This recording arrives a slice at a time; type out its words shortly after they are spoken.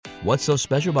What's so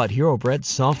special about Hero Bread's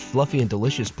soft, fluffy, and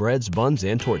delicious breads, buns,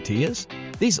 and tortillas?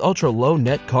 These ultra-low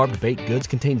net-carb baked goods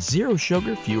contain zero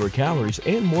sugar, fewer calories,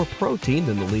 and more protein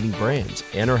than the leading brands,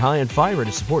 and are high in fiber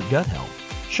to support gut health.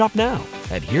 Shop now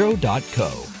at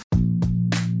Hero.co.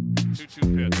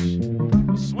 2-2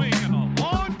 pitch. Swing and a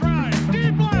long drive.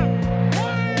 Deep left.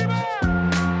 Way back.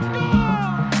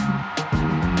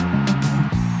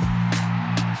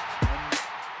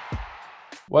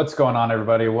 What's going on,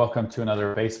 everybody? Welcome to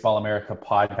another Baseball America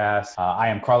podcast. I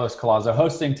am Carlos Collazo,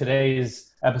 hosting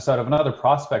today's episode of another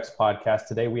Prospects podcast.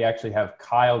 Today, we actually have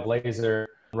Kyle Glaser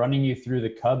running you through the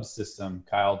Cubs system.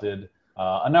 Kyle did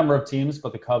a number of teams,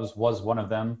 but the Cubs was one of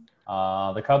them.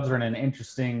 The Cubs are in an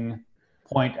interesting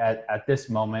point at this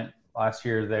moment. Last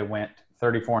year, they went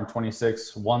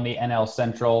 34-26, won the NL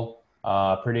Central,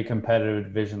 pretty competitive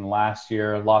division last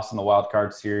year, lost in the wild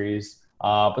card series.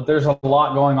 But there's a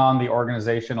lot going on in the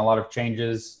organization, a lot of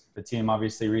changes. The team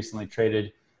obviously recently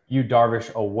traded Yu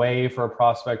Darvish away for a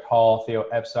prospect haul. Theo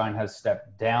Epstein has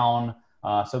stepped down.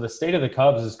 So the state of the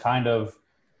Cubs is kind of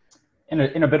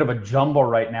in a bit of a jumble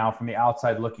right now from the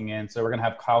outside looking in. So we're going to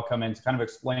have Kyle come in to kind of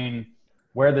explain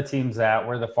where the team's at,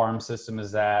 where the farm system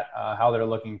is at, how they're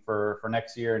looking for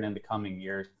next year and in the coming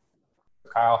years.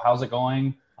 Kyle, how's it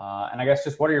going? And I guess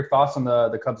just what are your thoughts on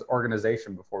the Cubs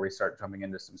organization before we start jumping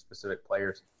into some specific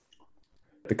players?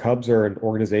 The Cubs are an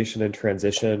organization in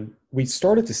transition. We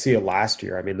started to see it last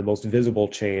year. I mean, the most visible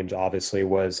change, obviously,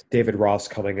 was David Ross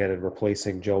coming in and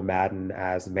replacing Joe Maddon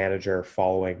as manager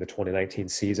following the 2019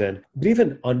 season. But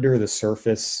even under the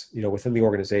surface, within the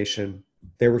organization,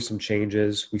 there were some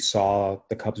changes. We saw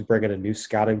the Cubs bring in a new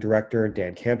scouting director,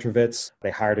 Dan Kantrovitz.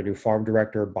 They hired a new farm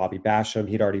director, Bobby Basham.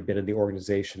 He'd already been in the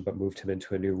organization, but moved him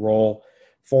into a new role.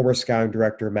 Former scouting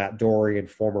director Matt Dorey and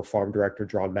former farm director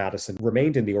John Madison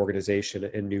remained in the organization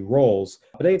in new roles.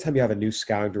 But anytime you have a new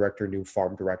scouting director, new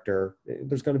farm director,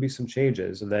 there's going to be some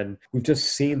changes. And then we've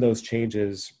just seen those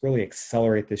changes really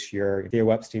accelerate this year.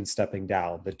 Theo Epstein stepping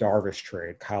down, the Darvish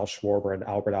trade, Kyle Schwarber and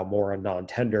Albert Almora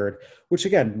non-tendered, which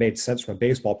again made sense from a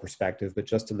baseball perspective, but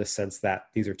just in the sense that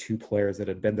these are two players that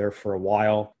had been there for a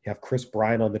while. You have Chris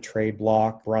Bryant on the trade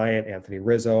block, Bryant, Anthony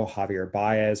Rizzo, Javier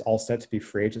Baez, all set to be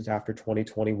free agents after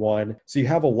 2021. So you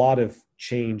have a lot of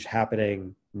change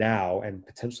happening now and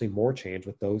potentially more change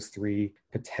with those three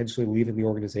potentially leaving the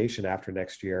organization after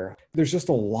next year. There's just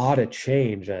a lot of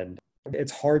change, and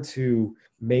it's hard to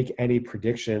make any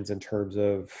predictions in terms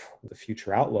of the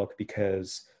future outlook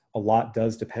because a lot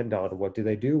does depend on what do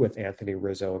they do with Anthony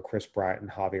Rizzo and Chris Bryant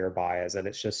and Javier Baez. And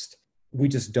we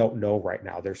just don't know right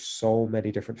now. There's so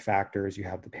many different factors. You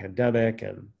have the pandemic,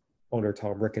 and owner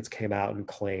Tom Ricketts came out and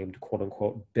claimed quote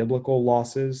unquote biblical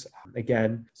losses.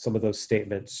 Again, some of those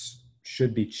statements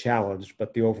should be challenged,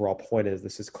 but the overall point is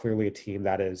this is clearly a team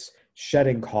that is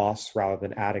shedding costs rather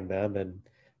than adding them. And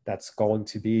that's going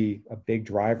to be a big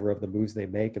driver of the moves they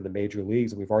make in the major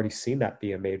leagues. And we've already seen that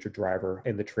be a major driver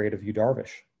in the trade of Yu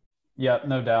Darvish. Yeah,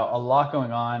 no doubt. A lot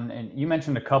going on. And you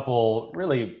mentioned a couple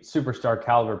really superstar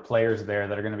caliber players there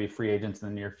that are going to be free agents in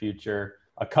the near future.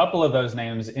 A couple of those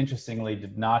names, interestingly,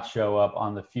 did not show up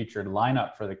on the future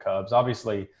lineup for the Cubs.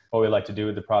 Obviously, what we like to do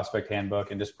with the prospect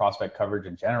handbook and just prospect coverage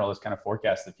in general is kind of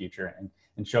forecast the future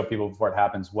and show people before it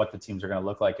happens what the teams are going to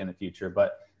look like in the future.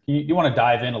 But you want to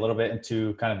dive in a little bit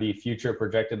into kind of the future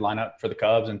projected lineup for the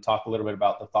Cubs and talk a little bit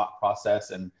about the thought process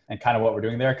and kind of what we're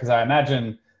doing there? Because I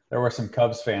imagine there were some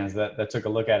Cubs fans that took a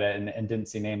look at it and didn't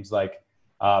see names like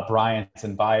Bryant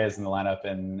and Baez in the lineup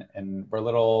and were a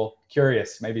little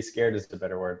curious, maybe scared is the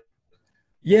better word.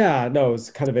 Yeah, no, it was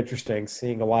kind of interesting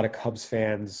seeing a lot of Cubs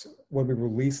fans when we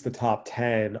released the top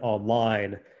 10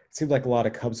 online. It seemed like a lot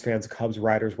of Cubs fans, Cubs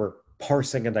writers were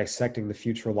parsing and dissecting the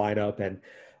future lineup. And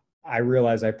I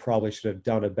realized I probably should have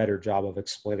done a better job of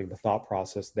explaining the thought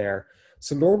process there.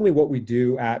 So normally what we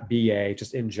do at BA,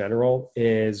 just in general,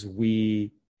 is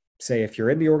we say if you're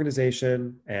in the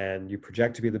organization and you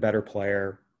project to be the better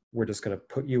player, we're just going to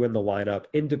put you in the lineup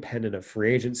independent of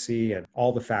free agency and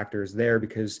all the factors there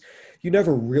because you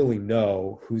never really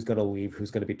know who's going to leave,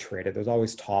 who's going to be traded. There's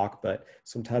always talk, but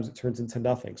sometimes it turns into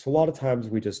nothing. So a lot of times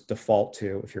we just default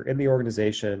to if you're in the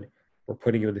organization, we're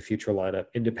putting you in the future lineup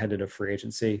independent of free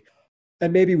agency.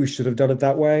 And maybe we should have done it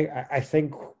that way. I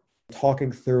think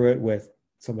talking through it with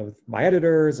some of my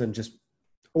editors and just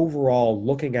overall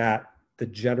looking at the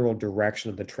general direction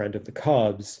of the trend of the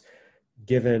Cubs,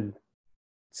 given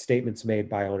statements made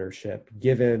by ownership,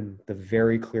 given the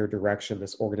very clear direction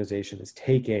this organization is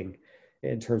taking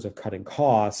in terms of cutting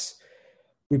costs,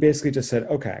 we basically just said,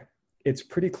 okay, it's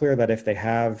pretty clear that if they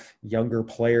have younger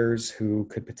players who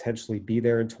could potentially be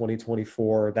there in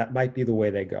 2024, that might be the way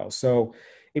they go. So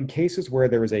in cases where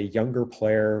there was a younger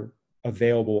player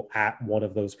available at one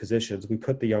of those positions, we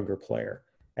put the younger player.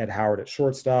 Ed Howard at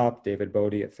shortstop, David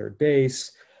Bodie at third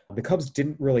base. The Cubs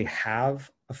didn't really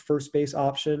have a first base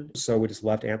option, so we just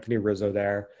left Anthony Rizzo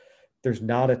there. There's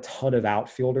not a ton of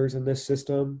outfielders in this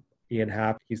system. Ian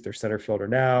Happ, he's their center fielder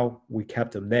now. We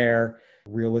kept him there.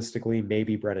 Realistically,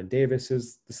 maybe Brennan Davis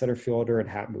is the center fielder and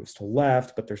Happ moves to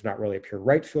left, but there's not really a pure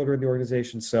right fielder in the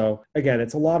organization. So again,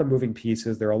 it's a lot of moving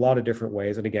pieces. There are a lot of different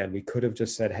ways. And again, we could have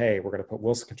just said, hey, we're going to put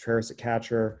Wilson Contreras at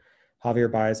catcher,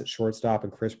 Javier Baez at shortstop,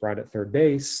 and Chris Bryant at third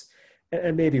base.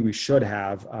 And maybe we should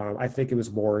have. I think it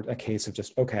was more a case of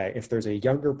just, okay, if there's a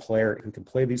younger player who can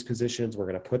play these positions, we're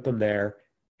going to put them there.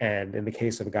 And in the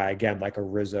case of a guy, again, like a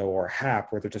Rizzo or a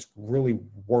Happ, where there just really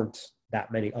weren't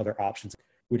that many other options,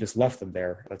 we just left them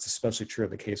there. That's especially true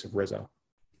in the case of Rizzo.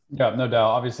 Yeah, no doubt.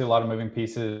 Obviously, a lot of moving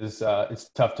pieces. It's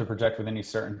tough to project with any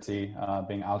certainty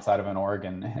being outside of an org.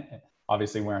 And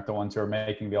obviously, we aren't the ones who are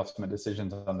making the ultimate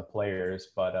decisions on the players.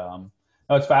 But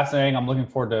no, it's fascinating. I'm looking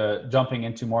forward to jumping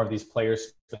into more of these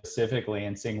players specifically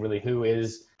and seeing really who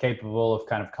is capable of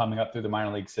kind of coming up through the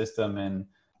minor league system and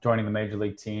joining the major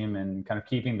league team and kind of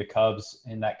keeping the Cubs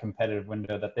in that competitive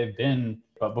window that they've been.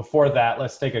 But before that,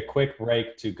 let's take a quick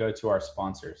break to go to our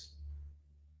sponsors.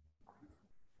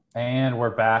 And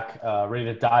we're back, ready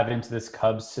to dive into this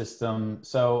Cubs system.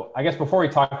 So I guess before we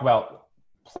talk about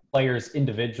players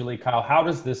individually, Kyle, how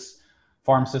does this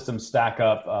farm system stack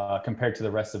up compared to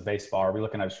the rest of baseball? Are we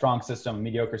looking at a strong system, a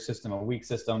mediocre system, a weak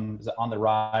system? Is it on the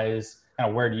rise? Kind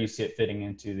of where do you see it fitting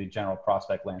into the general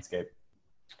prospect landscape?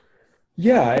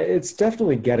 Yeah, it's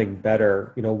definitely getting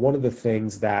better. You know, one of the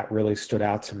things that really stood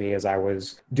out to me as I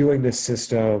was doing this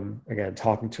system, again,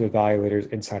 talking to evaluators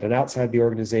inside and outside the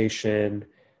organization,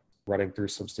 running through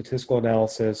some statistical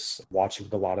analysis, watching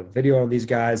a lot of video on these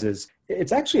guys, is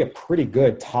it's actually a pretty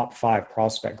good top 5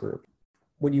 prospect group.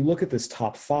 When you look at this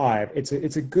top 5, it's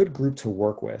a good group to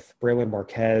work with. Braylon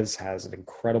Marquez has an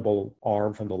incredible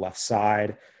arm from the left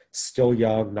side. Still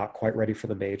young, not quite ready for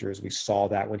the majors. We saw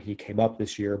that when he came up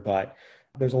this year, but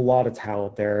there's a lot of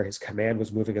talent there. His command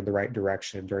was moving in the right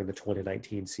direction during the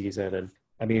 2019 season. And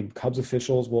I mean, Cubs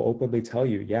officials will openly tell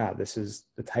you, yeah, this is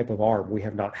the type of arm we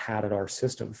have not had in our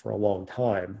system for a long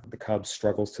time. The Cubs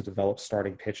struggles to develop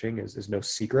starting pitching is no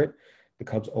secret. The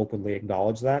Cubs openly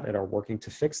acknowledge that and are working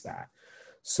to fix that.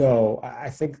 So I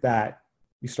think that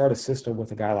you start a system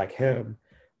with a guy like him.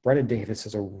 Brennan Davis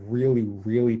is a really,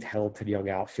 really talented young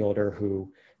outfielder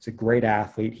who is a great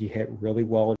athlete. He hit really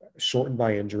well, shortened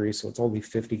by injury, so it's only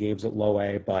 50 games at low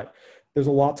A, but there's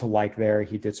a lot to like there.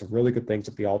 He did some really good things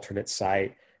at the alternate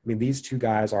site. I mean, these two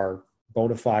guys are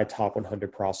bona fide top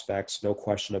 100 prospects, no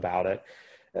question about it.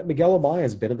 Miguel Amaya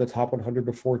has been in the top 100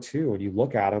 before too, and you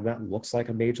look at him, that looks like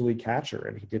a major league catcher,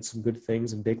 and he did some good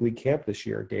things in big league camp this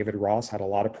year. David Ross had a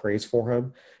lot of praise for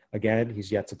him. Again,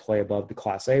 he's yet to play above the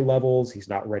Class A levels. He's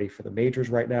not ready for the majors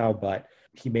right now, but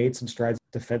he made some strides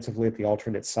defensively at the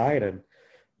alternate side. And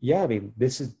yeah, I mean,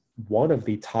 this is one of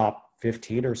the top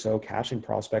 15 or so catching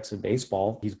prospects in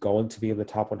baseball. He's going to be in the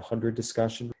top 100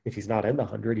 discussion. If he's not in the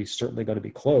 100, he's certainly going to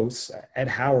be close. Ed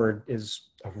Howard is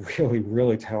a really,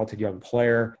 really talented young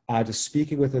player. Just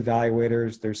speaking with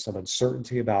evaluators, there's some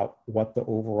uncertainty about what the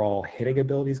overall hitting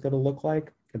ability is going to look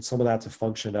like. And some of that's a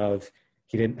function of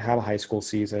he didn't have a high school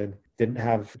season, didn't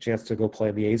have a chance to go play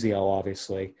in the AZL,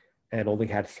 obviously, and only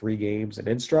had 3 games in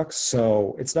instructs.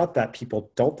 So it's not that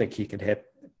people don't think he can hit.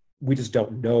 We just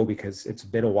don't know because it's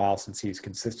been a while since he's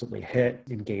consistently hit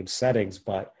in game settings,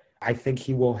 but I think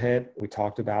he will hit. We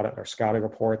talked about it in our scouting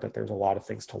report that there's a lot of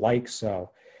things to like.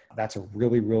 So that's a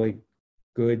really, really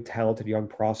good, talented young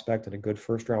prospect and a good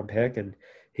first-round pick, and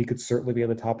he could certainly be in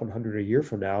the top 100 a year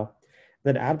from now.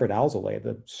 Then Adbert Alzolay,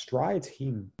 the strides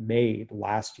he made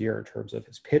last year in terms of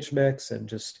his pitch mix and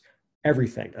just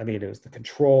everything. I mean, it was the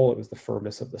control, it was the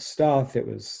firmness of the stuff, it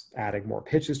was adding more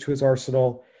pitches to his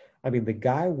arsenal. I mean, the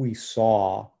guy we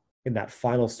saw in that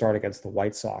final start against the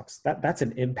White Sox, that's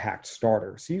an impact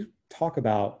starter. So you talk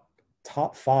about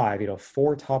top 5,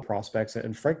 4 top prospects,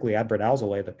 and frankly, Adbert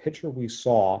Alzolay, the pitcher we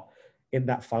saw in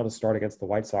that final start against the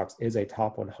White Sox, is a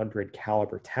top 100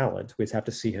 caliber talent. We just have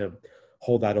to see him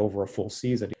hold that over a full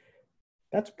season.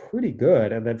 That's pretty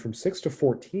good. And then from 6 to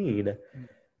 14,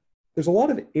 there's a lot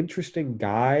of interesting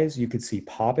guys you could see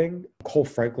popping. Cole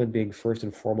Franklin being first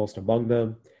and foremost among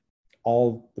them.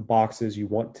 All the boxes you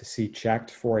want to see checked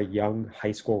for a young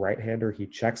high school right-hander, he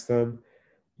checks them.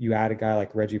 You add a guy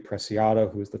like Reggie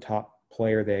Preciado, who is the top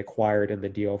player they acquired in the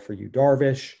deal for Yu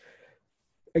Darvish.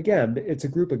 Again, it's a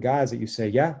group of guys that you say,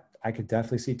 yeah, I could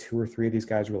definitely see 2 or 3 of these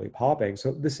guys really popping.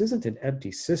 So this isn't an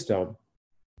empty system.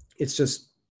 It's just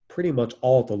pretty much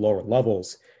all at the lower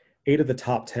levels. 8 of the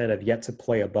top 10 have yet to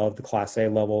play above the Class A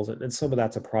levels, and some of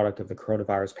that's a product of the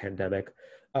coronavirus pandemic.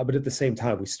 But at the same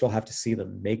time, we still have to see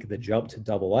them make the jump to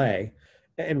Double A.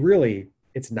 And really,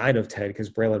 it's 9 of 10 because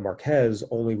Braylon Marquez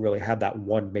only really had that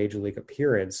one major league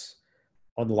appearance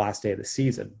on the last day of the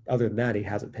season. Other than that, he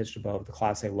hasn't pitched above the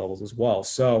Class A levels as well.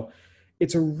 So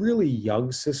it's a really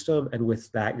young system. And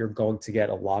with that, you're going to get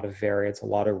a lot of variance, a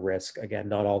lot of risk. Again,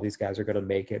 not all these guys are going to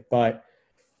make it, but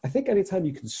I think anytime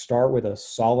you can start with a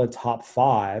solid top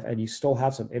 5 and you still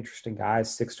have some interesting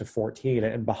guys, 6 to 14,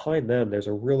 and behind them, there's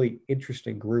a really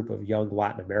interesting group of young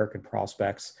Latin American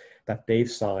prospects that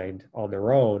they've signed on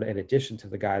their own, in addition to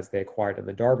the guys they acquired in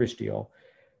the Darvish deal.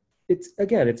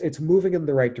 It's moving in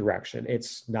the right direction.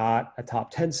 It's not a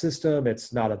top 10 system.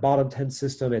 It's not a bottom 10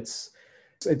 system. It's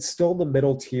still in the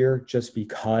middle tier just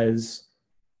because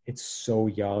it's so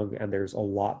young and there's a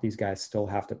lot these guys still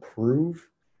have to prove.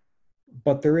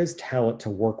 But there is talent to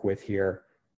work with here.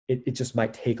 It just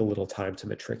might take a little time to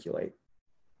matriculate.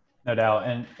 No doubt.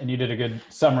 And you did a good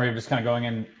summary of just kind of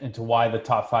going into why the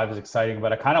top 5 is exciting.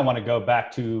 But I kind of want to go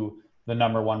back to the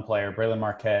number 1 player, Braylon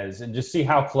Marquez, and just see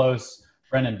how close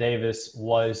Brennen Davis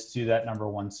was to that number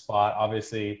 1 spot.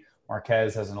 Obviously,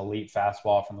 Marquez has an elite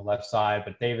fastball from the left side,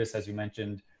 but Davis, as you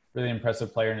mentioned, really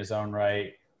impressive player in his own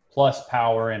right, plus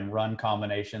power and run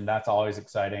combination. That's always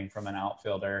exciting from an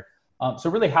outfielder.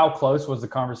 So really, how close was the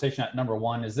conversation at number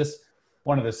 1? Is this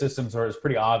one of the systems where it's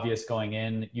pretty obvious going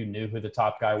in, you knew who the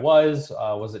top guy was?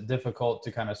 Was it difficult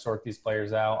to kind of sort these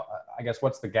players out? I guess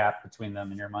what's the gap between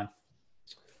them in your mind?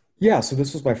 Yeah, so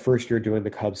this was my first year doing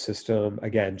the Cubs system.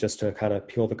 Again, just to kind of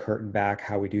peel the curtain back,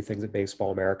 how we do things at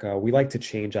Baseball America. We like to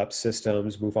change up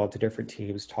systems, move on to different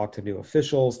teams, talk to new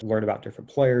officials, learn about different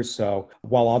players. So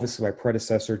while obviously my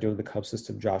predecessor doing the Cubs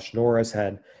system, Josh Norris,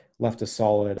 had left a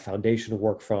solid foundation to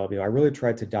work from, I really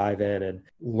tried to dive in and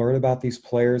learn about these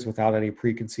players without any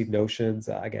preconceived notions.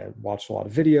 Again, watched a lot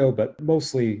of video, but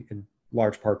mostly in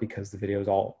large part because the video is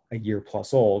all a year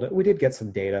plus old. We did get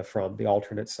some data from the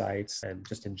alternate sites and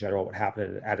just in general what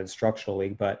happened at Instructional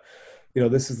League. But,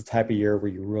 this is the type of year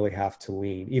where you really have to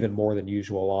lean even more than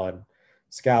usual on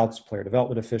scouts, player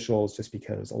development officials, just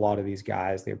because a lot of these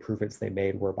guys, the improvements they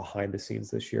made were behind the scenes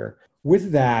this year.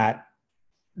 With that,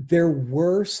 there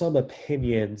were some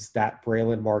opinions that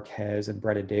Braylon Marquez and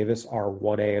Brennen Davis are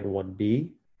 1A and 1B,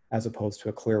 as opposed to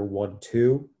a clear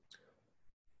 1-2.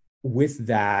 With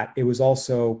that, it was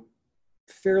also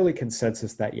fairly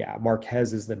consensus that,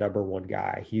 Marquez is the number 1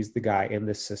 guy. He's the guy in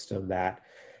this system that,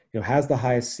 has the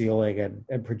highest ceiling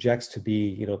and projects to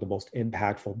be, the most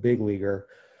impactful big leaguer,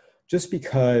 just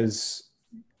because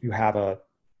you have a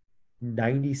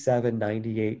 97,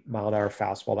 98 mile an hour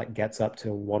fastball that gets up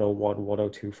to 101,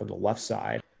 102 from the left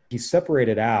side. He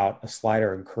separated out a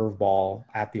slider and curveball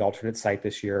at the alternate site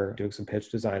this year, doing some pitch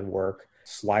design work.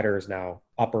 Slider is now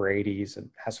upper 80s and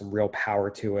has some real power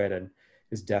to it and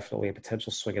is definitely a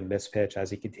potential swing and miss pitch as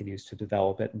he continues to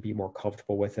develop it and be more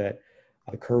comfortable with it.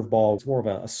 The curveball is more of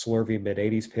a slurvy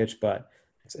mid-80s pitch, but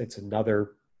it's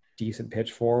another decent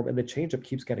pitch for him. And the changeup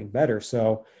keeps getting better.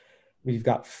 So we've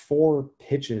got 4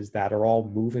 pitches that are all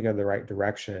moving in the right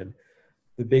direction.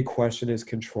 The big question is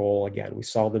control. Again, we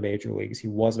saw in the major leagues, he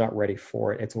was not ready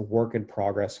for it. It's a work in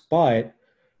progress, but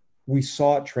we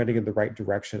saw it trending in the right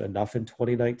direction enough in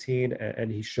 2019,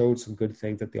 and he showed some good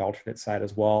things at the alternate side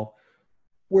as well,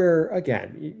 where,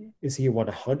 again, is he a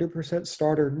 100%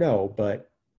 starter? No, but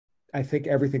I think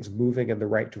everything's moving in the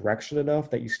right direction enough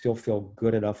that you still feel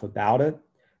good enough about it.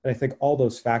 And I think all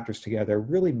those factors together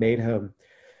really made him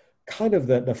kind of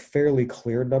the fairly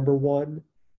clear number 1.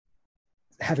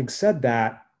 Having said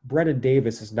that, Brennen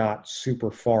Davis is not super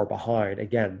far behind.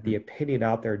 Again, the opinion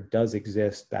out there does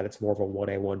exist that it's more of a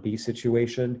 1A, 1B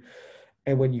situation.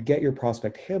 And when you get your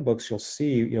prospect handbooks, you'll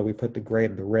see, we put the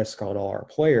grade and the risk on all our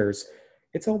players.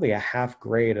 It's only a half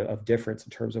grade of difference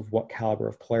in terms of what caliber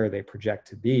of player they project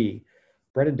to be.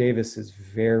 Brennen Davis is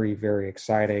very, very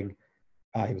exciting.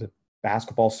 He was a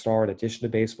basketball star in addition to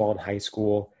baseball in high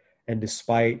school. And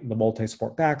despite the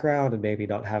multi-sport background and maybe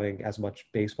not having as much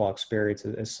baseball experience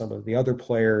as some of the other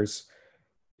players,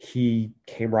 he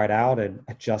came right out and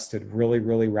adjusted really,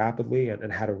 really rapidly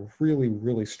and had a really,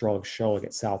 really strong showing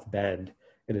at South Bend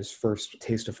in his first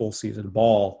taste of full season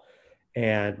ball.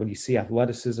 And when you see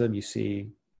athleticism, you see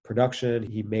production.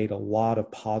 He made a lot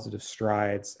of positive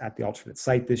strides at the alternate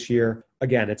site this year.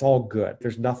 Again, it's all good.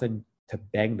 There's nothing to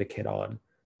bang the kid on.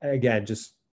 Again,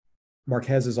 just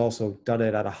Marquez has also done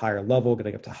it at a higher level,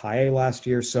 getting up to high A last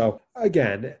year. So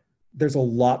again, there's a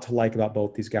lot to like about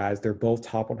both these guys. They're both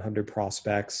top 100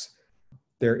 prospects.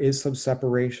 There is some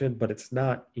separation, but it's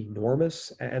not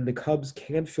enormous. And the Cubs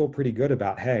can feel pretty good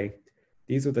about, hey,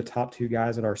 these are the top two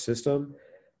guys in our system,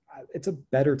 it's a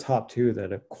better top two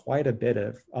than quite a bit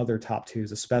of other top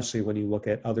twos, especially when you look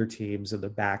at other teams in the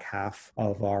back half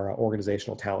of our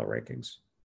organizational talent rankings.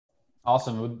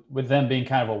 Awesome. With them being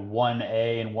kind of a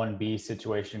 1A and 1B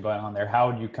situation going on there,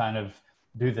 how would you kind of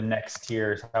do the next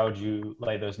tiers? How would you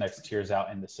lay those next tiers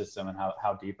out in the system, and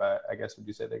how deep, I guess, would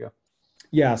you say they go?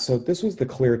 Yeah, so this was the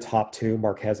clear top two,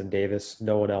 Marquez and Davis.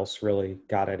 No one else really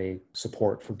got any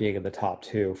support for being in the top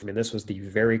two. I mean, this was the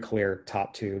very clear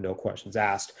top two, no questions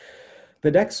asked. The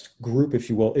next group, if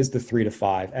you will, is the 3 to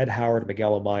 5, Ed Howard,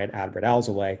 Miguel Amaya, and Adbert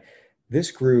Alzolay.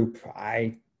 This group,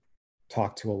 I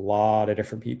talked to a lot of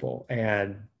different people,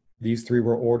 and these three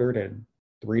were ordered in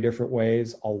three different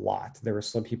ways a lot. There were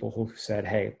some people who said,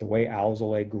 hey, the way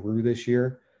Alzolay grew this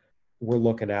year, we're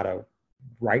looking at a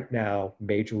right now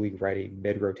major league ready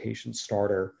mid-rotation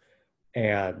starter,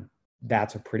 and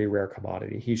that's a pretty rare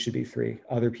commodity. He should be 3.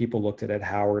 Other people looked at Ed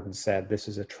Howard and said this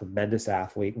is a tremendous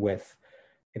athlete with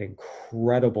an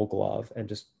incredible glove and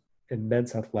just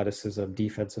immense athleticism,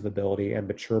 defensive ability, and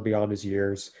mature beyond his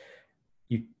years.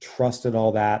 You trust in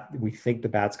all that. We think the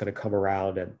bat's going to come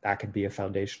around, and that could be a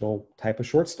foundational type of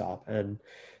shortstop. And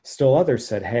still others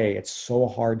said, hey, it's so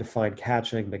hard to find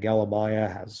catching. Miguel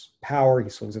Amaya has power. He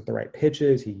swings at the right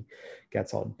pitches. He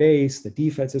gets on base. The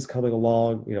defense is coming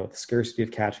along. You know, the scarcity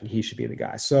of catching, he should be the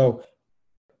guy. So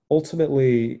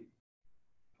ultimately,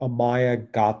 Amaya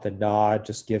got the nod,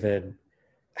 just given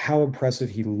how impressive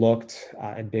he looked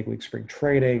in big league spring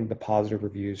training, the positive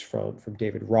reviews from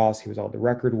David Ross he was on the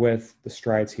record with, the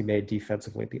strides he made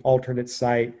defensively at the alternate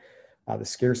site, the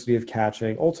scarcity of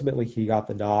catching. Ultimately, he got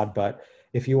the nod. But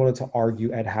if you wanted to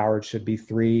argue Ed Howard should be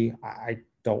 3, I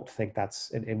don't think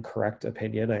that's an incorrect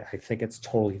opinion. I think it's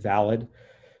totally valid.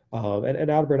 And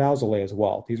Adbert Alzolay as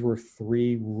well. These were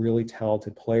 3 really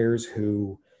talented players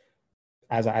who,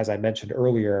 as I mentioned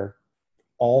earlier,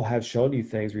 all have shown you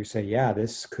things where you say, yeah,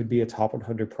 this could be a top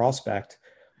 100 prospect.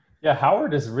 Yeah,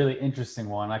 Howard is a really interesting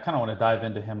one. I kind of want to dive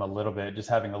into him a little bit, just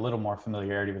having a little more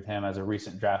familiarity with him as a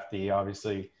recent draftee,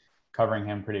 obviously covering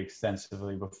him pretty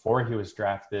extensively before he was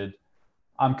drafted.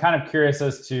 I'm kind of curious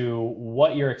as to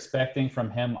what you're expecting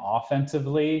from him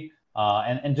offensively,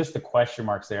 and just the question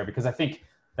marks there, because I think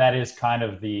that is kind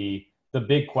of the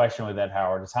big question with Ed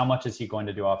Howard is how much is he going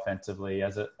to do offensively?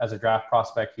 As a draft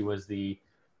prospect, he was the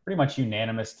pretty much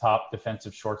unanimous top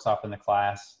defensive shortstop in the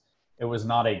class. It was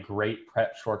not a great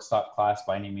prep shortstop class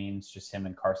by any means. Just him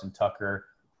and Carson Tucker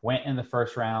went in the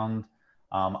first round.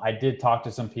 I did talk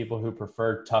to some people who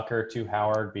preferred Tucker to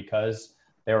Howard because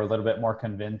they were a little bit more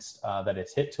convinced that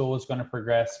his hit tool was going to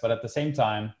progress. But at the same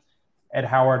time, Ed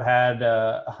Howard had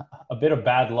a bit of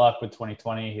bad luck with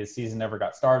 2020. His season never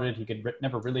got started. He could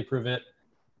never really prove it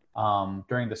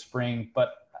during the spring.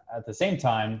 But at the same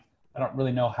time, I don't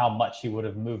really know how much he would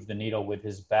have moved the needle with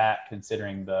his bat,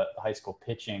 considering the high school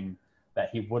pitching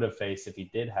that he would have faced if he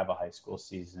did have a high school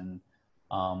season.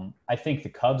 I think the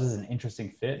Cubs is an interesting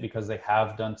fit because they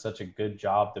have done such a good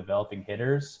job developing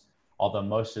hitters, although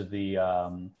most of the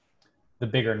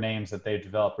bigger names that they've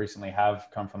developed recently have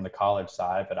come from the college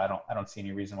side, but I don't see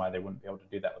any reason why they wouldn't be able to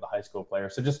do that with a high school player.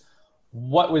 So just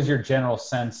what was your general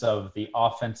sense of the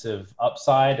offensive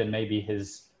upside and maybe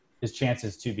his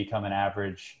chances to become an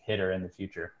average hitter in the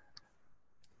future?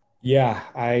 Yeah,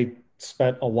 I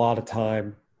spent a lot of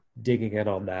time digging in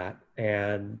on that,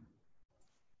 and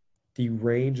the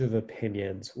range of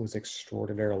opinions was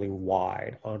extraordinarily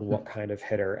wide on what kind of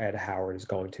hitter Ed Howard is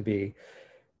going to be.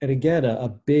 And again, a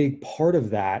big part of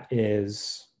that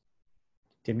is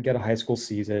didn't get a high school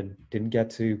season, didn't get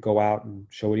to go out and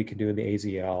show what he could do in the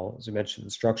AZL. As I mentioned,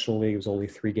 instructionally, it was only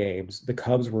 3 games. The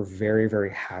Cubs were very,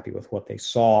 very happy with what they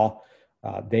saw.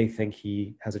 They think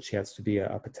he has a chance to be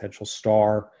a potential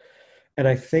star. And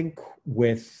I think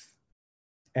with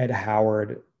Ed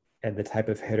Howard and the type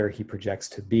of hitter he projects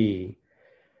to be,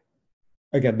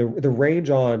 again, the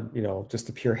range on, just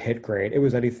the pure hit grade, it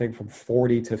was anything from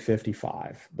 40 to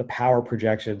 55. The power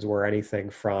projections were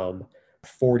anything from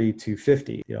 40 to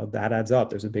 50. That adds up.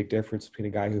 There's a big difference between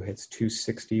a guy who hits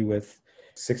 260 with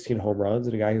 16 home runs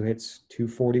and a guy who hits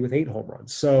 240 with 8 home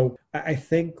runs. So I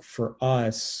think for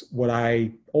us, what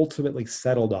I ultimately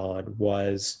settled on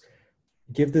was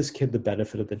give this kid the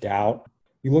benefit of the doubt.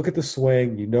 You look at the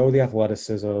swing, the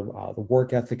athleticism, the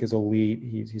work ethic is elite.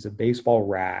 He's a baseball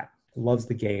rat, loves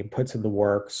the game, puts in the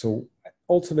work. So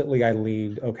ultimately I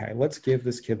leaned, okay, let's give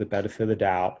this kid the benefit of the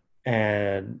doubt.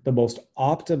 And the most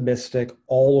optimistic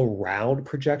all-around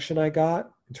projection I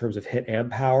got in terms of hit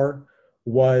and power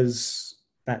was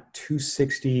that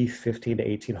 260, 15 to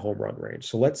 18 home run range.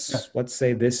 So let's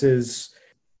say this is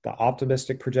the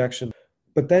optimistic projection.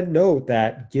 But then note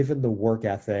that given the work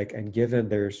ethic and given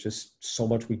there's just so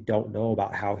much we don't know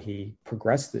about how he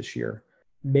progressed this year,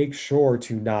 make sure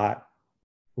to not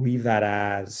leave that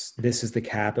as this is the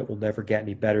cap. It will never get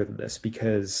any better than this,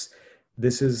 because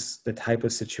this is the type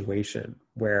of situation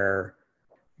where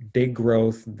big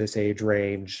growth, this age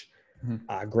range,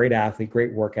 great athlete,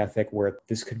 great work ethic, where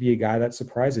this could be a guy that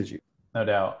surprises you. No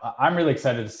doubt. I'm really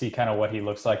excited to see kind of what he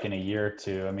looks like in a year or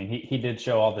two. I mean, he did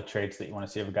show all the traits that you want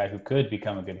to see of a guy who could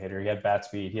become a good hitter. He had bat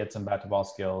speed. He had some bat-to-ball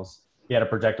skills. He had a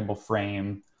projectable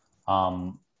frame.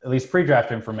 At least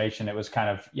pre-draft information, it was kind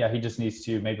of, he just needs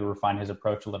to maybe refine his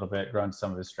approach a little bit, grow into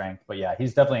some of his strength. But yeah,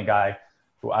 he's definitely a guy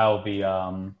who I will be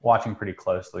watching pretty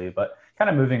closely. But kind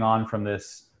of moving on from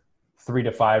this 3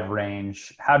 to 5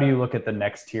 range, how do you look at the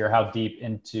next tier? How deep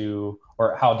into,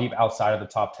 or how deep outside of the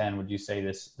top 10 would you say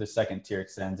this second tier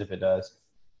extends, if it does?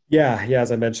 Yeah.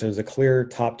 As I mentioned, there's a clear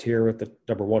top tier with the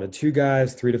number 1 and 2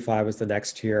 guys. 3 to 5 is the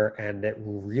next tier, and it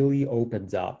really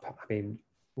opens up. I mean,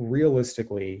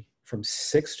 realistically, from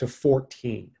 6 to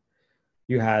 14,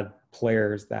 you had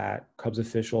players that Cubs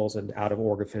officials and out of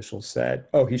org officials said,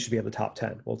 oh, he should be in the top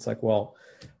 10. Well, it's like, well,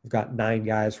 we've got 9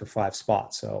 guys for 5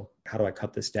 spots. So how do I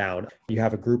cut this down? You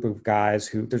have a group of guys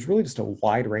who there's really just a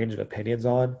wide range of opinions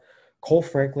on. Cole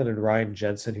Franklin and Ryan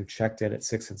Jensen, who checked in at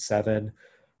 6 and 7,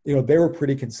 they were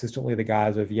pretty consistently the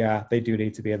guys of, they do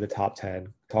need to be in the top 10.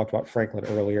 Talked about Franklin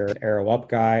earlier, an arrow up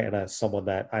guy, and as someone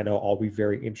that I know I'll be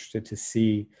very interested to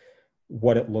see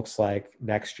what it looks like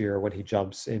next year when he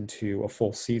jumps into a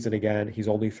full season again. He's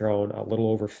only thrown a little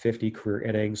over 50 career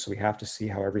innings, so we have to see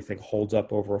how everything holds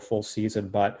up over a full season.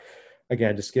 But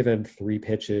again, just given 3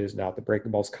 pitches, now the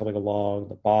breaking ball's coming along,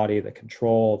 the body, the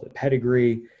control, the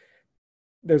pedigree,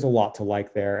 there's a lot to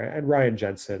like there. And Ryan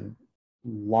Jensen,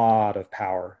 lot of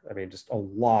power. I mean, just a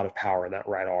lot of power in that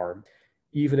right arm.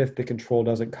 Even if the control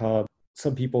doesn't come,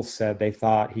 some people said they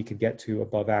thought he could get to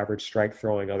above average strike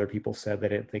throwing. Other people said they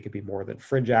didn't think it'd be more than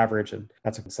fringe average. And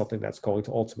that's something that's going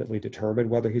to ultimately determine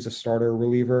whether he's a starter or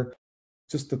reliever.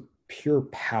 Just the pure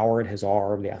power in his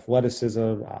arm, the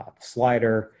athleticism,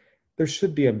 slider. There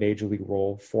should be a major league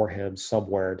role for him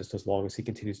somewhere, just as long as he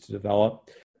continues to develop.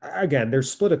 Again,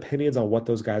 there's split opinions on what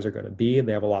those guys are going to be, and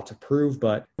they have a lot to prove,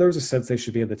 but there's a sense they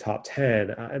should be in the top 10.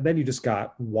 And then you just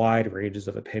got wide ranges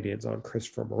of opinions on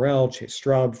Christopher Morel, Chase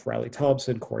Strumpf, Riley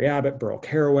Thompson, Corey Abbott, Burl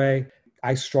Carraway.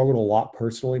 I struggled a lot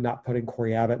personally not putting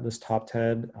Corey Abbott in this top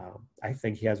 10. I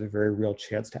think he has a very real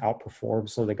chance to outperform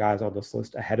some of the guys on this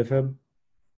list ahead of him.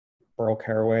 Burl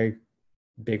Carraway,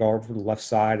 big arm from the left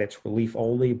side. It's relief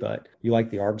only, but you like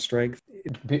the arm strength.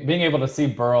 Being able to see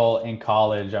Burl in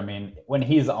college, I mean, when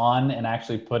he's on and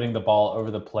actually putting the ball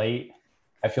over the plate,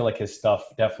 I feel like his stuff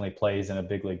definitely plays in a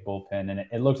big league bullpen. And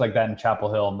it looked like that in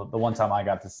Chapel Hill the one time I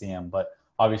got to see him. But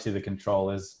obviously the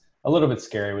control is a little bit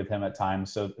scary with him at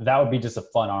times. So that would be just a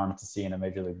fun arm to see in a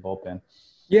major league bullpen.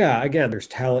 Yeah, again, there's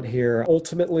talent here.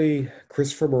 Ultimately,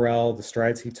 Christopher Morel, the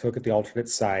strides he took at the alternate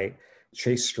site,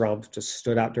 Chase Strumpf just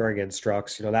stood out during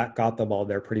instructs. That got them on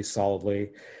there pretty solidly.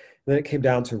 And then it came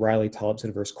down to Riley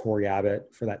Thompson versus Corey Abbott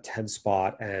for that 10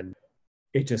 spot, and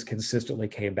it just consistently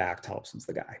came back. Thompson's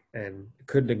the guy, and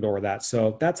couldn't ignore that.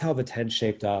 So that's how the 10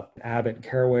 shaped up. Abbott and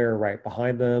Carraway are right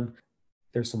behind them.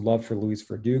 There's some love for Luis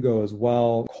Verdugo as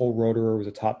well. Cole Roederer was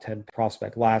a top 10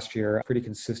 prospect last year. Pretty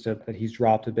consistent that he's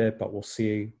dropped a bit, but we'll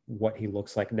see what he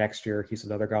looks like next year. He's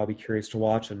another guy I'll be curious to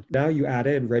watch. And now you add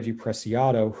in Reggie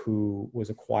Preciado, who was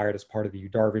acquired as part of the Yu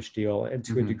Darvish deal, and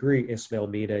to a degree, Ismael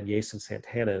Mina and Jason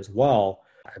Santana as well.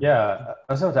 Yeah,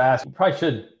 I was about to ask, you probably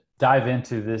should dive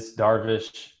into this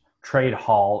Darvish trade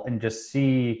haul and just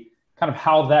see kind of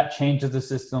how that changes the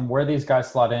system, where these guys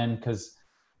slot in, because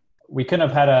we couldn't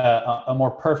have had a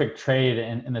more perfect trade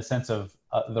in the sense of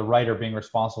the writer being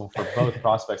responsible for both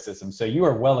prospect systems. So you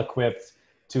are well equipped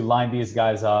to line these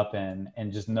guys up and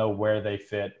just know where they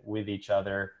fit with each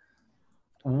other.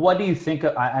 What do you think?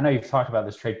 I know you've talked about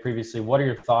this trade previously. What are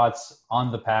your thoughts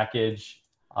on the package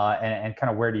and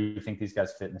kind of where do you think these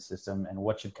guys fit in the system, and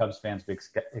what should Cubs fans be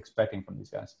expecting from these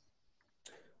guys?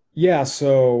 Yeah,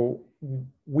 so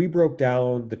we broke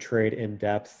down the trade in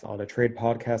depth on a trade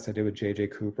podcast I did with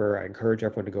JJ Cooper. I encourage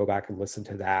everyone to go back and listen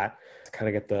to that to kind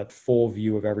of get the full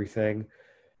view of everything.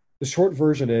 The short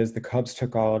version is the Cubs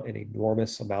took on an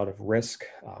enormous amount of risk.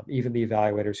 Even the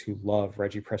evaluators who love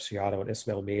Reggie Preciado and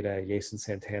Ismael Mina, Jason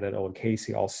Santana, and Owen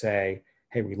Casey all say,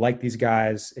 hey, we like these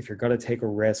guys. If you're going to take a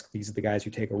risk, these are the guys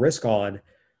you take a risk on.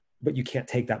 But you can't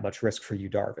take that much risk for Yu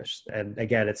Darvish. And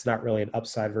again, it's not really an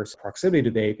upside versus proximity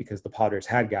debate because the Padres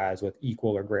had guys with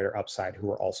equal or greater upside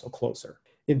who are also closer.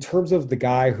 In terms of the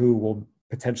guy who will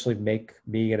potentially make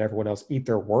me and everyone else eat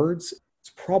their words,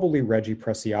 It's probably Reggie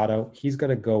Preciado. He's going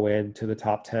to go into the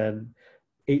top 10,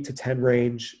 8 to 10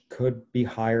 range, could be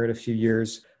higher in a few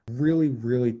years. Really,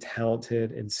 really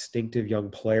talented, instinctive young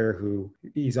player who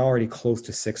he's already close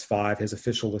to 6'5". His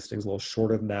official listing is a little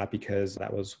shorter than that because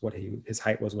that was what his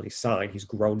height was when he signed. He's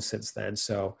grown since then.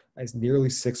 So he's nearly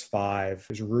 6'5".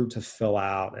 There's room to fill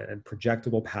out and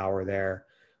projectable power there.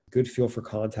 Good feel for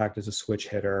contact as a switch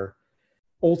hitter.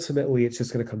 Ultimately, it's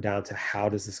just going to come down to how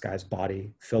does this guy's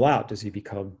body fill out? Does he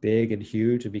become big and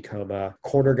huge and become a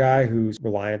corner guy who's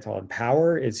reliant on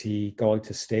power? Is he going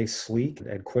to stay sleek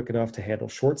and quick enough to handle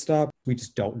shortstop? We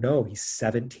just don't know. He's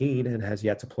 17 and has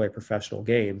yet to play a professional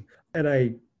game. And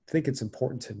I think it's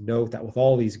important to note that with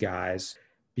all these guys,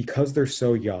 because they're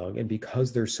so young and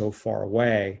because they're so far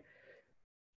away,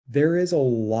 there is a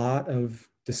lot of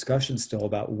discussion still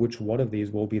about which one of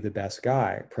these will be the best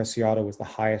guy. Preciado was the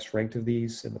highest ranked of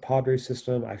these in the Padres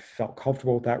system. I felt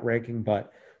comfortable with that ranking,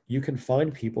 but you can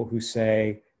find people who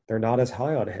say they're not as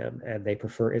high on him and they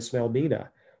prefer Ismael Mina.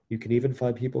 You can even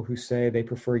find people who say they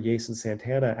prefer Jason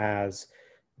Santana as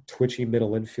a twitchy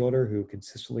middle infielder who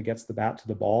consistently gets the bat to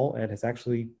the ball and has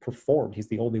actually performed. He's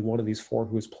the only one of these four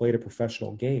who has played a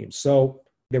professional game. So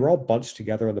they were all bunched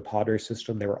together in the Padres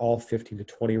system. They were all 15 to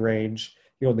 20 range.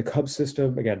 In the Cubs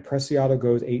system, again, Preciado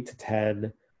goes 8 to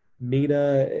 10.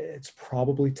 Mina, it's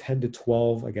probably 10 to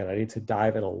 12. Again, I need to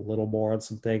dive in a little more on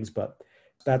some things, but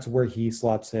that's where he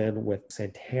slots in. With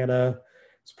Santana,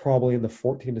 it's probably in the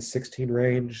 14 to 16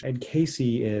 range. And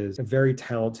Casey is a very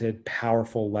talented,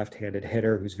 powerful left-handed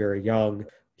hitter who's very young.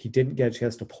 He didn't get a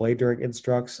chance to play during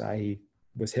Instructs. He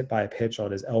was hit by a pitch on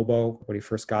his elbow when he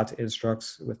first got to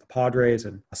Instructs with the Padres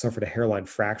and suffered a hairline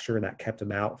fracture, and that kept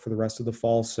him out for the rest of the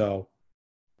fall. So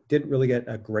didn't really get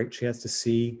a great chance to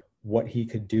see what he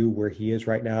could do where he is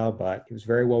right now, but he was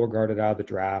very well regarded out of the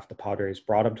draft. The Padres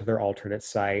brought him to their alternate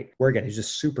site, where again, he's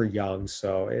just super young,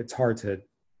 so it's hard to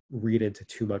read into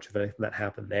too much of anything that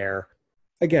happened there.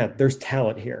 Again, there's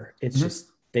talent here. It's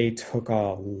just they took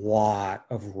a lot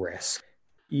of risk.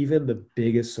 Even the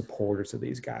biggest supporters of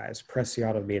these guys,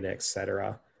 Preciado, Mina,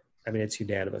 etc., I mean, it's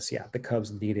unanimous. Yeah, the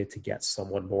Cubs needed to get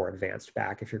someone more advanced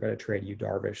back if you're going to trade Yu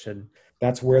Darvish. And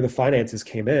that's where the finances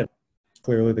came in.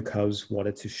 Clearly, the Cubs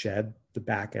wanted to shed the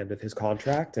back end of his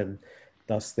contract, and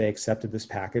thus they accepted this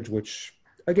package, which,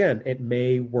 again, it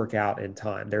may work out in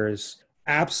time. There is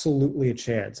absolutely a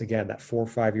chance, again, that 4 or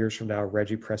 5 years from now,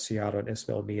 Reggie Preciado and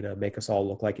Ismael Mina make us all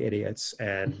look like idiots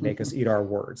and make us eat our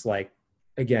words. Like,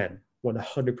 again,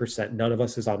 100%, none of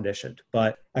us is omniscient.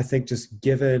 But I think just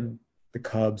given the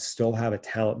Cubs still have a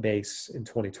talent base in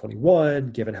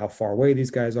 2021, given how far away these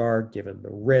guys are, given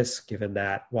the risk, given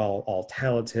that while all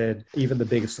talented, even the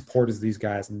biggest supporters of these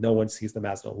guys, no one sees them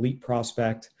as an elite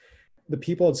prospect. The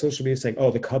people on social media saying,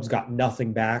 oh, the Cubs got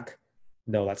nothing back.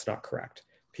 No, that's not correct.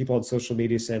 People on social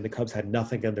media saying the Cubs had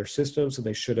nothing in their system, so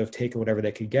they should have taken whatever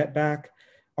they could get back,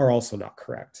 are also not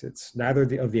correct. It's neither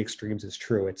of the extremes is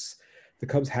true. It's the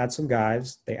Cubs had some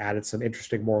guys. They added some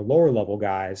interesting, more lower level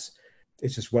guys.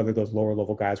 It's just whether those lower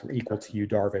level guys were equal to Yu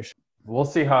Darvish. We'll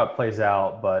see how it plays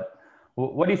out, but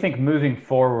what do you think moving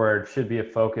forward should be a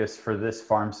focus for this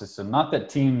farm system? Not that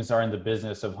teams are in the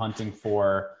business of hunting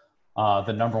for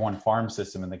the number one farm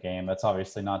system in the game. That's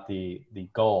obviously not the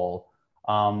goal.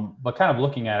 But kind of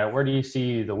looking at it, where do you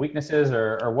see the weaknesses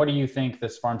or what do you think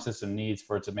this farm system needs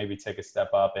for it to maybe take a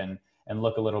step up and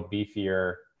look a little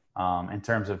beefier in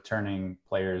terms of turning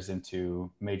players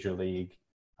into major league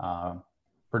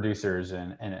producers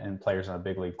and players on a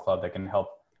big league club that can help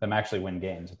them actually win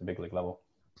games at the big league level?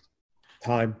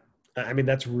 Time. I mean,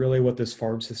 that's really what this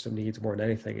farm system needs more than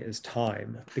anything is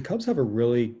time. The Cubs have a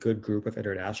really good group of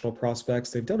international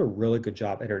prospects. They've done a really good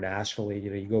job internationally.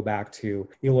 You go back to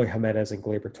Eloy Jimenez and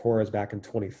Gleyber Torres back in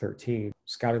 2013,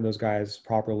 scouting those guys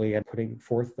properly and putting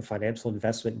forth the financial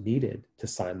investment needed to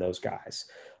sign those guys.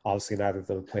 Obviously, neither of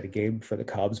them played a game for the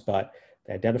Cubs, but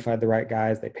they identified the right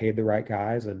guys, they paid the right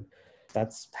guys, and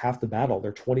that's half the battle.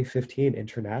 Their 2015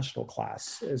 international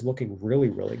class is looking really,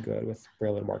 really good with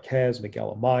Braylon Marquez,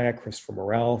 Miguel Amaya, Christopher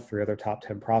Morel, 3 other top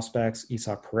 10 prospects.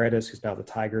 Isaac Paredes, who's now the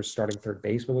Tigers' starting third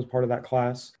baseman, was part of that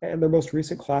class. And their most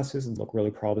recent classes look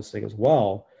really promising as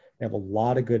well. They have a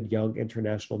lot of good young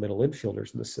international middle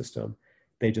infielders in the system.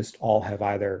 They just all have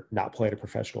either not played a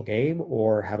professional game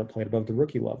or haven't played above the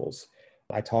rookie levels.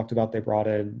 I talked about they brought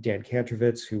in Dan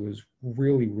Kantrovitz, who was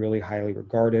really, really highly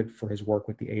regarded for his work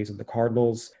with the A's and the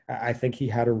Cardinals. I think he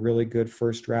had a really good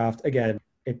first draft. Again,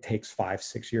 it takes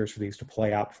 5-6 years for these to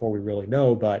play out before we really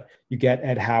know, but you get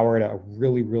Ed Howard, a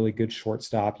really, really good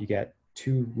shortstop. You get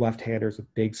 2 left-handers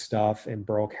with big stuff in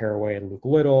Burl Carraway and Luke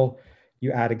Little.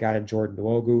 You add a guy in Jordan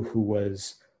Nwogu who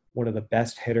was one of the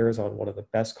best hitters on one of the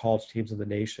best college teams in the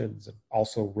nation, and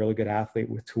also a really good athlete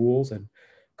with tools. And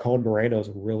Colin Moreno is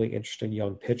a really interesting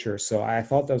young pitcher. So I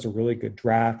thought that was a really good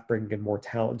draft, bringing in more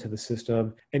talent to the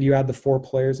system. And you add the 4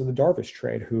 players in the Darvish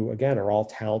trade, who, again, are all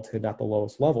talented at the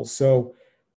lowest levels. So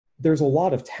there's a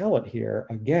lot of talent here.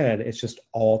 Again, it's just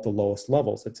all at the lowest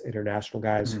levels. It's international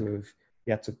guys who have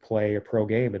yet to play a pro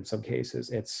game in some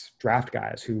cases. It's draft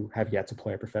guys who have yet to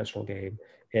play a professional game.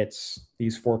 It's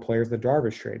these 4 players in the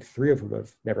Darvish trade, 3 of whom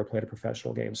have never played a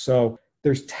professional game. So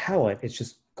there's talent. It's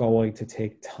just going to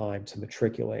take time to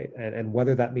matriculate. And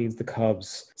whether that means the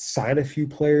Cubs sign a few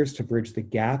players to bridge the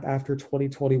gap after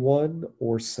 2021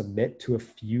 or submit to a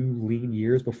few lean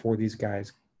years before these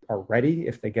guys are ready,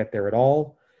 if they get there at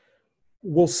all,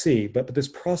 we'll see. But this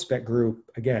prospect group,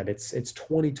 again, it's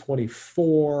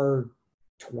 2024,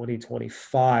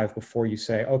 2025 before you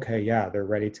say, okay, yeah, they're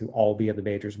ready to all be in the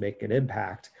majors, make an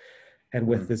impact. And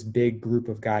with this big group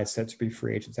of guys set to be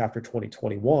free agents after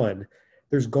 2021,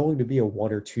 there's going to be a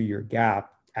 1 or 2 year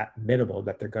gap at minimum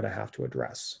that they're going to have to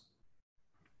address.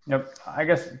 Yep. I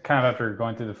guess kind of after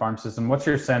going through the farm system, what's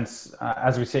your sense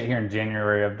as we sit here in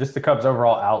January of just the Cubs'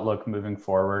 overall outlook moving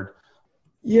forward?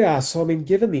 Yeah, so I mean,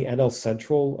 given the NL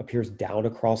Central appears down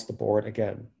across the board,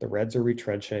 again, the Reds are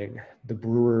retrenching. The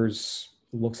Brewers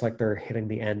looks like they're hitting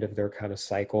the end of their kind of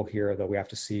cycle here, though we have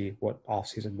to see what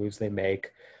offseason moves they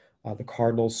make. The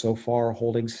Cardinals so far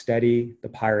holding steady. The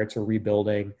Pirates are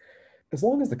rebuilding. As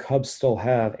long as the Cubs still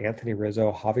have Anthony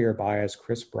Rizzo, Javier Baez,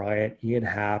 Chris Bryant, Ian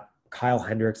Happ, Kyle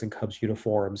Hendricks in Cubs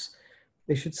uniforms,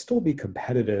 they should still be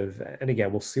competitive. And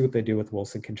again, we'll see what they do with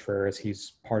Wilson Contreras.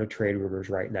 He's part of trade rumors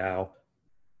right now.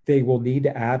 They will need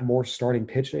to add more starting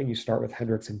pitching. You start with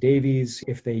Hendricks and Davies.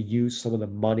 If they use some of the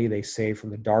money they save from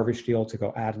the Darvish deal to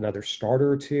go add another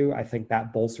starter or 2, I think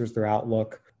that bolsters their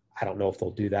outlook. I don't know if they'll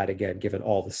do that again, given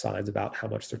all the signs about how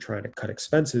much they're trying to cut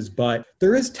expenses, but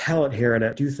there is talent here, and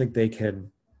I do think they can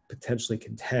potentially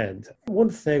contend. One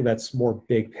thing that's more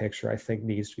big picture, I think,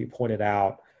 needs to be pointed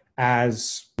out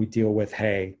as we deal with,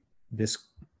 hey, this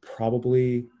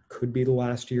probably could be the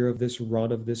last year of this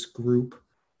run of this group,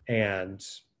 and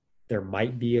there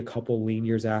might be a couple lean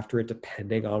years after it,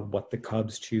 depending on what the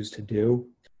Cubs choose to do.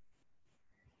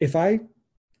 If I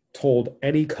told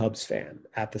any Cubs fan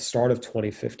at the start of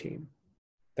 2015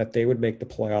 that they would make the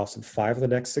playoffs in 5 of the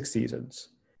next 6 seasons,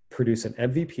 produce an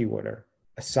MVP winner,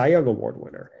 a Cy Young Award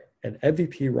winner, an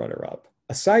MVP runner-up,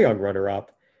 a Cy Young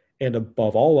runner-up, and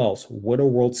above all else, win a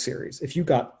World Series. If you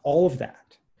got all of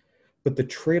that, but the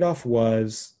trade-off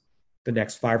was the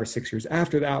next 5 or 6 years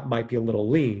after that might be a little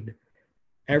lean,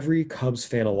 every Cubs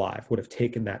fan alive would have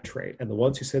taken that trade. And the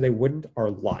ones who say they wouldn't are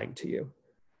lying to you.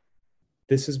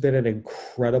 This has been an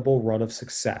incredible run of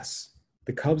success.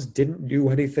 The Cubs didn't do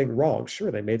anything wrong. Sure,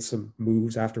 they made some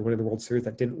moves after winning the World Series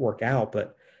that didn't work out,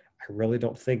 but I really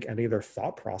don't think any of their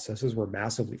thought processes were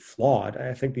massively flawed.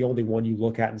 I think the only one you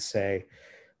look at and say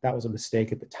that was a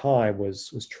mistake at the time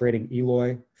was trading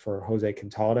Eloy for Jose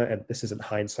Quintana. And this isn't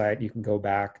hindsight. You can go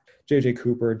back. JJ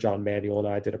Cooper, John Manuel, and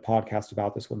I did a podcast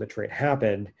about this when the trade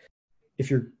happened. If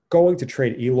you're going to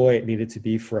trade Eloy, it needed to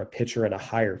be for a pitcher in a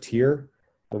higher tier.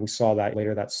 And we saw that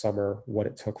later that summer, what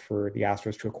it took for the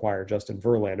Astros to acquire Justin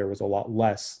Verlander was a lot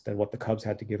less than what the Cubs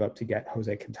had to give up to get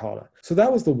Jose Quintana. So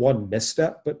that was the one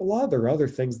misstep. But a lot of their other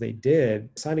things they did,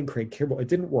 signing Craig Kimbrell, it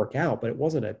didn't work out, but it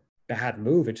wasn't a bad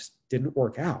move. It just didn't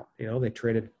work out. You know, they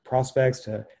traded prospects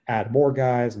to add more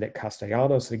guys, Nick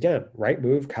Castellanos. Again, right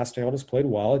move. Castellanos played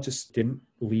well. It just didn't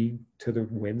lead to the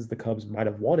wins the Cubs might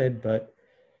have wanted, but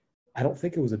I don't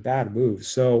think it was a bad move.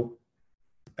 So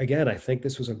again, I think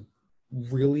this was a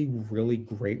really, really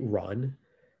great run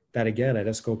that, again, I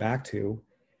just go back to,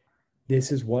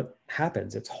 this is what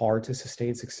happens. It's hard to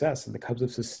sustain success, and the Cubs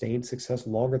have sustained success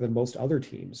longer than most other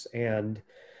teams. And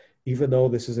even though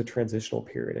this is a transitional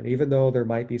period, and even though there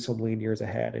might be some lean years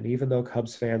ahead, and even though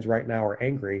Cubs fans right now are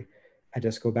angry, I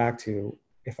just go back to,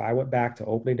 if I went back to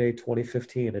opening day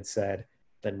 2015 and said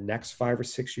the next 5 or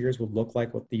 6 years would look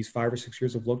like what these 5 or 6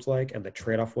 years have looked like, and the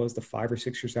trade-off was the 5 or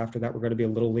 6 years after that were going to be a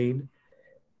little lean,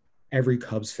 every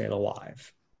Cubs fan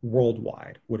alive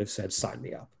worldwide would have said, sign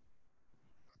me up.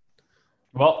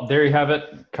 Well, there you have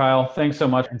it, Kyle. Thanks so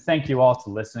much. And thank you all for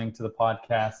listening to the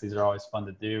podcast. These are always fun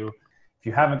to do. If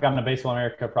you haven't gotten a Baseball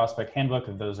America Prospect Handbook,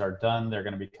 if those are done, they're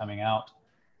going to be coming out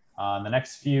in the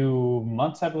next few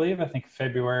months, I believe. I think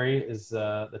February is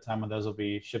the time when those will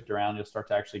be shipped around. You'll start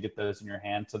to actually get those in your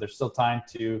hand. So there's still time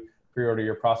to pre-order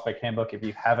your Prospect Handbook if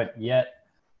you haven't yet.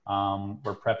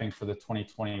 We're prepping for the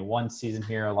 2021 season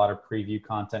here. A lot of preview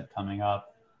content coming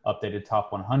up. Updated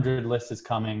top 100 list is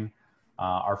coming.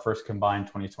 Our first combined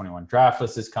 2021 draft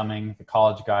list is coming. The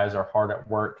college guys are hard at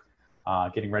work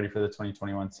getting ready for the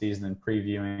 2021 season and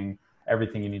previewing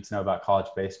everything you need to know about college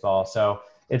baseball. So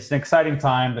it's an exciting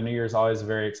time. The new year is always a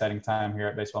very exciting time here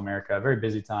at Baseball America, a very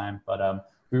busy time, but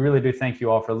we really do thank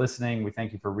you all for listening. We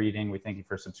thank you for reading. We thank you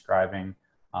for subscribing.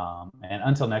 And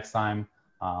until next time,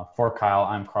 for Kyle,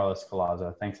 I'm Carlos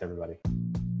Collazo. Thanks, everybody.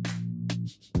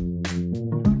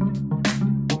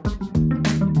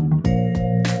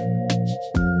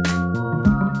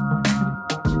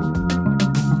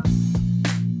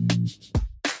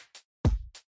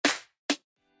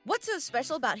 What's so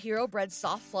special about Hero Bread's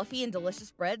soft, fluffy, and delicious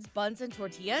breads, buns, and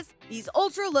tortillas? These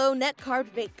ultra-low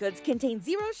net-carb baked goods contain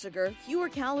zero sugar, fewer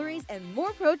calories, and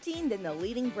more protein than the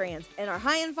leading brands, and are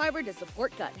high in fiber to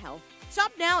support gut health.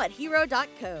 Shop now at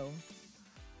Hero.co.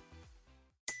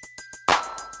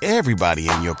 Everybody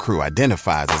in your crew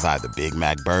identifies as either Big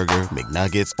Mac Burger,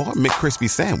 McNuggets, or McCrispy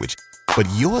Sandwich. But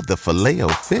you're the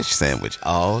Filet-O-Fish Sandwich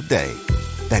all day.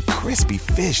 That crispy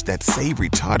fish, that savory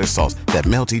tartar sauce, that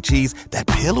melty cheese, that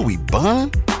pillowy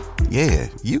bun. Yeah,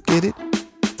 you get it.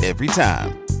 Every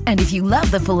time. And if you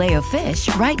love the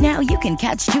Filet-O-Fish, right now you can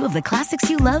catch two of the classics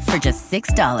you love for just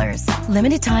 $6.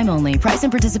 Limited time only. Price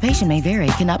and participation may vary.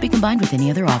 Cannot be combined with any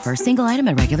other offer. Single item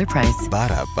at regular price.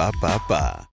 Ba-da-ba-ba-ba.